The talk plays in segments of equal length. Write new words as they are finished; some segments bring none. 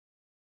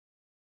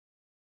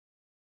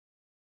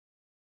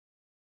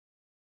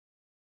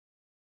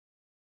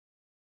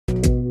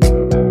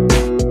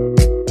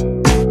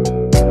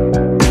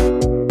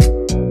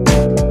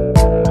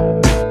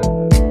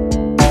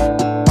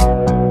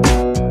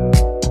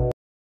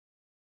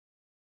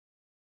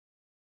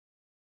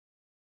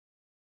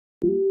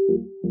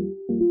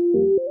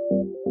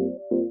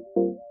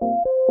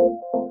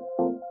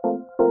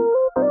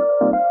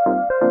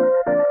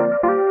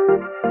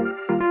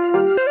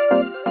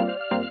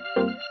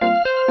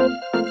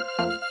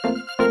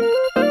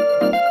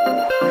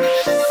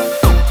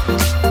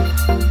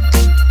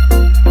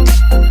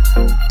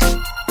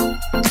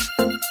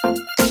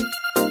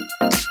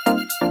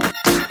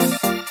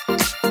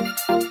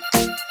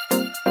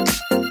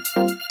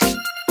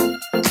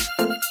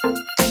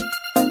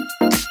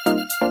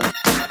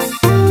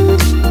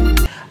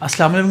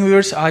अस्सलाम वालेकुम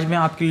व्यूअर्स, आज मैं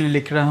आपके लिए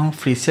लेकर रहा हूँ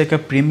फ्रीसिया का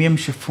premium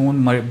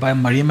chiffon bye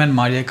Maryam and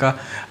Maria का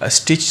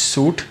stitch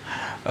suit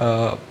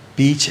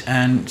peach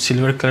and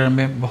silver colour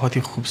में, बहुत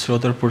ही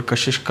खूबसूरत और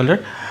पुरकशिश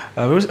कलर।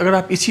 व्यूअर्स, अगर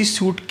आप इसी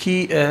सूट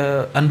की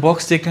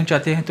अनबॉक्स देखना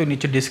चाहते हैं तो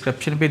नीचे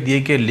डिस्क्रिप्शन पे दिए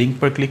गए लिंक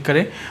पर क्लिक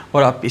करें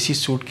और आप इसी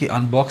सूट की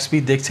अनबॉक्स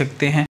भी देख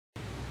सकते हैं।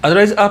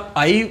 अदरवाइज़ आप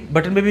आई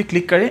बटन पे भी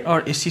क्लिक करें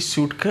और इसी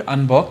सूट का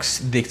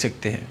अनबॉक्स देख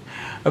सकते हैं।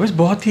 अब इस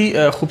बहुत ही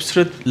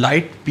खूबसूरत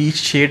लाइट पीच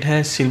शेड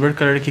है, सिल्वर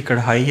कलर की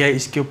कढ़ाई है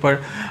इसके ऊपर।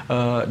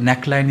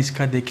 नेक लाइन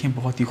इसका देखें,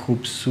 बहुत ही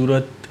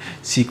खूबसूरत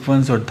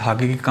सीक्वेंस और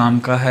धागे के काम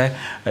का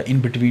है।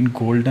 In between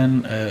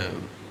golden,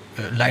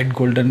 light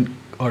golden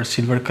और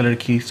सिल्वर कलर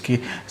की इसकी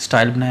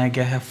स्टाइल बनाया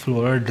गया है,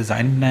 फ्लोरल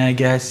डिज़ाइन बनाया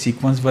गया है,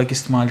 सीक्वेंस वर्क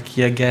इस्तेमाल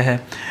किया गया है।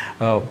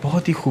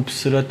 बहुत ही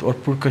खूबसूरत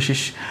और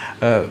पुरकशिश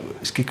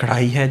इसकी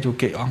कढ़ाई है जो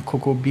कि आंखों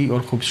को भी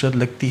और ख़ूबसूरत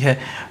लगती है।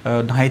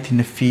 नहायत ही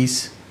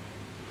नफीस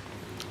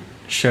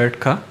शर्ट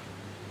का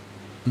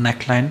नेक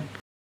लाइन।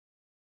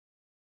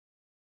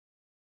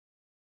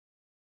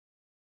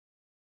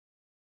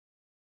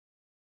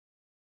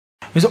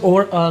 वैसे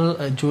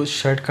ओवरऑल जो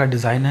शर्ट का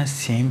डिज़ाइन है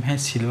सेम है,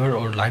 सिल्वर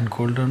और लाइट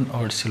गोल्डन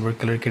और सिल्वर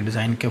कलर के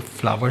डिज़ाइन के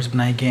फ्लावर्स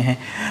बनाए गए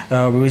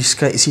हैं। वो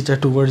इसका इसी तरह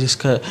टूवर्ड्स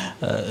इसका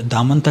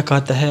दामन तक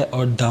आता है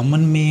और दामन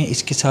में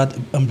इसके साथ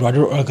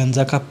एम्ब्रॉयडर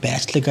ऑर्गेन्जा का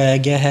पैच लगाया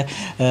गया है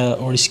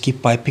और इसकी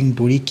पाइपिंग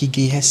डोरी की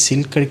गई है।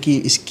 सिल्क कलर की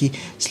इसकी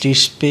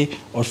स्लीव्स पे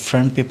और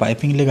फ्रंट पे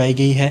पाइपिंग लगाई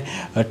गई है।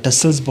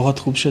 टसल्स बहुत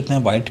खूबसूरत हैं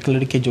वाइट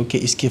कलर के, जो कि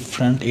इसके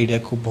फ्रंट एरिया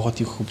को बहुत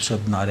ही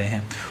खूबसूरत बना रहे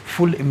हैं।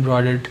 Full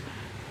embroidered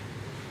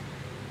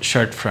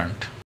shirt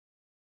front,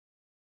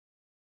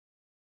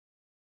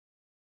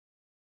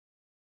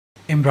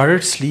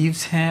 embroidered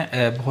sleeves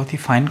हैं, बहुत ही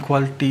फ़ाइन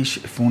क्वालिटी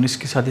फ़ोन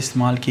इसके साथ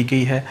इस्तेमाल की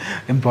गई है।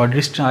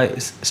 एम्ब्रॉयडरी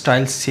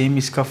स्टाइल सेम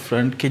इसका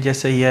फ्रंट के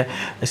जैसा ही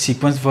है।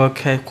 सीक्वेंस वर्क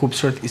है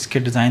खूबसूरत इसके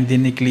डिज़ाइन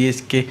देने के लिए।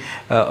 इसके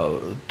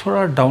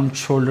थोड़ा डाउन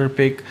शोल्डर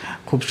पे एक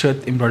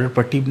खूबसूरत एम्ब्रॉयडर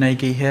पट्टी बनाई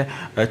गई है।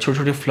 छोटे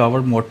छोटे फ्लावर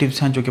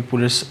मोटिव्स हैं जो कि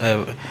पूरे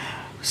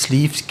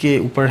स्लीव्स के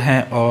ऊपर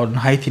हैं और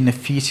नहायत ही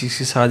नफीस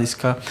इसके साथ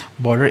इसका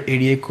बॉर्डर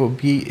एरिया को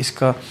भी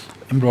इसका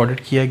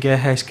एम्ब्रॉयडर किया गया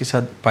है। इसके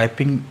साथ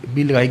पाइपिंग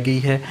भी लगाई गई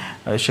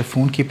है,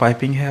 शिफॉन की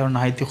पाइपिंग है और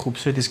नहायत ही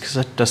खूबसूरत इसके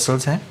साथ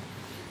टसल्स हैं।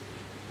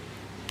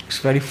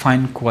 It's very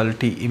fine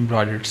quality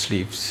embroidered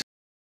sleeves.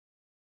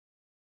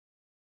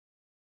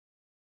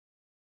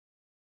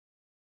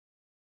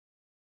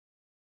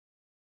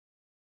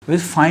 With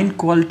fine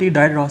quality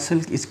died raw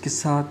silk इसके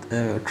साथ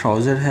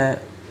ट्राउज़र है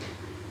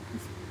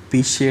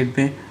पीच शेड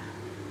में,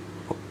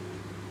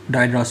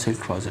 डाइड रॉ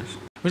सिल्क ट्राउज़र।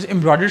 वैसे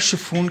एम्ब्रॉयडर्ड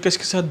शिफॉन का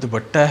इसके साथ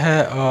दुपट्टा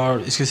है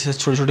और इसके साथ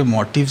छोटे छोटे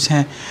मोटिव्स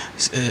हैं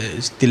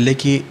तिल्ले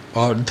की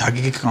और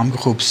धागे के काम का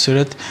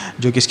खूबसूरत,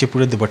 जो कि इसके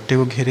पूरे दुपट्टे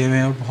को घेरे हुए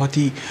हैं और बहुत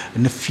ही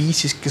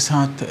नफीस इसके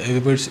साथ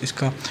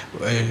इसका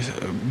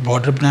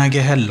बॉर्डर बनाया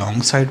गया है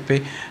लॉन्ग साइड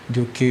पे,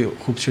 जो कि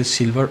खूबसूरत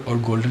सिल्वर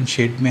और गोल्डन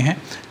शेड में है,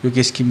 जो कि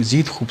इसकी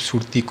मज़ीद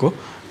खूबसूरती को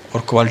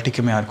और क्वालिटी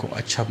के मेयार को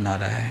अच्छा बना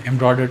रहा है।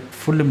 एम्ब्रॉयडर्ड,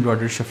 फुल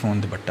एम्ब्रॉयडर्ड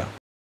शिफॉन दुपट्टा।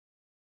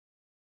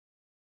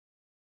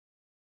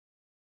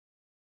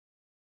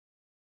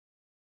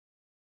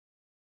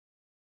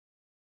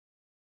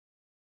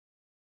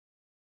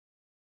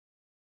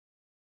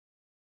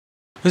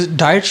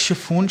 डाइट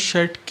शिफॉन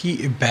शर्ट की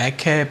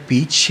बैक है,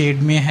 पीच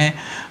शेड में है,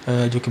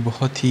 जो कि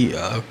बहुत ही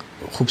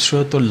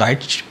खूबसूरत और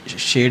लाइट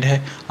शेड है,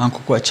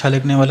 आंखों को अच्छा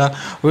लगने वाला।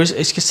 और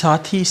इसके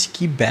साथ ही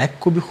इसकी बैक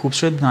को भी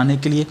खूबसूरत बनाने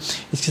के लिए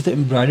इसके साथ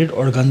एम्ब्रॉयडर्ड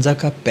ऑर्गेन्जा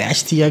का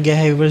पैच दिया गया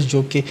है व्यूअर्स,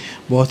 जो कि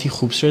बहुत ही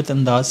खूबसूरत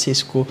अंदाज से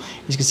इसको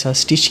इसके साथ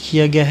स्टिच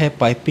किया गया है।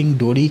 पाइपिंग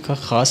डोरी का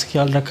ख़ास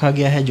ख्याल रखा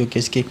गया है जो कि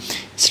इसके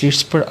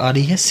स्लीव्स पर आ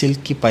रही है,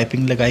 सिल्क की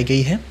पाइपिंग लगाई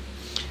गई है।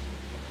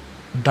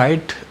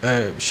 Diet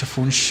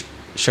chiffon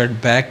shirt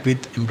back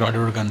with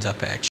embroidered organza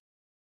patch.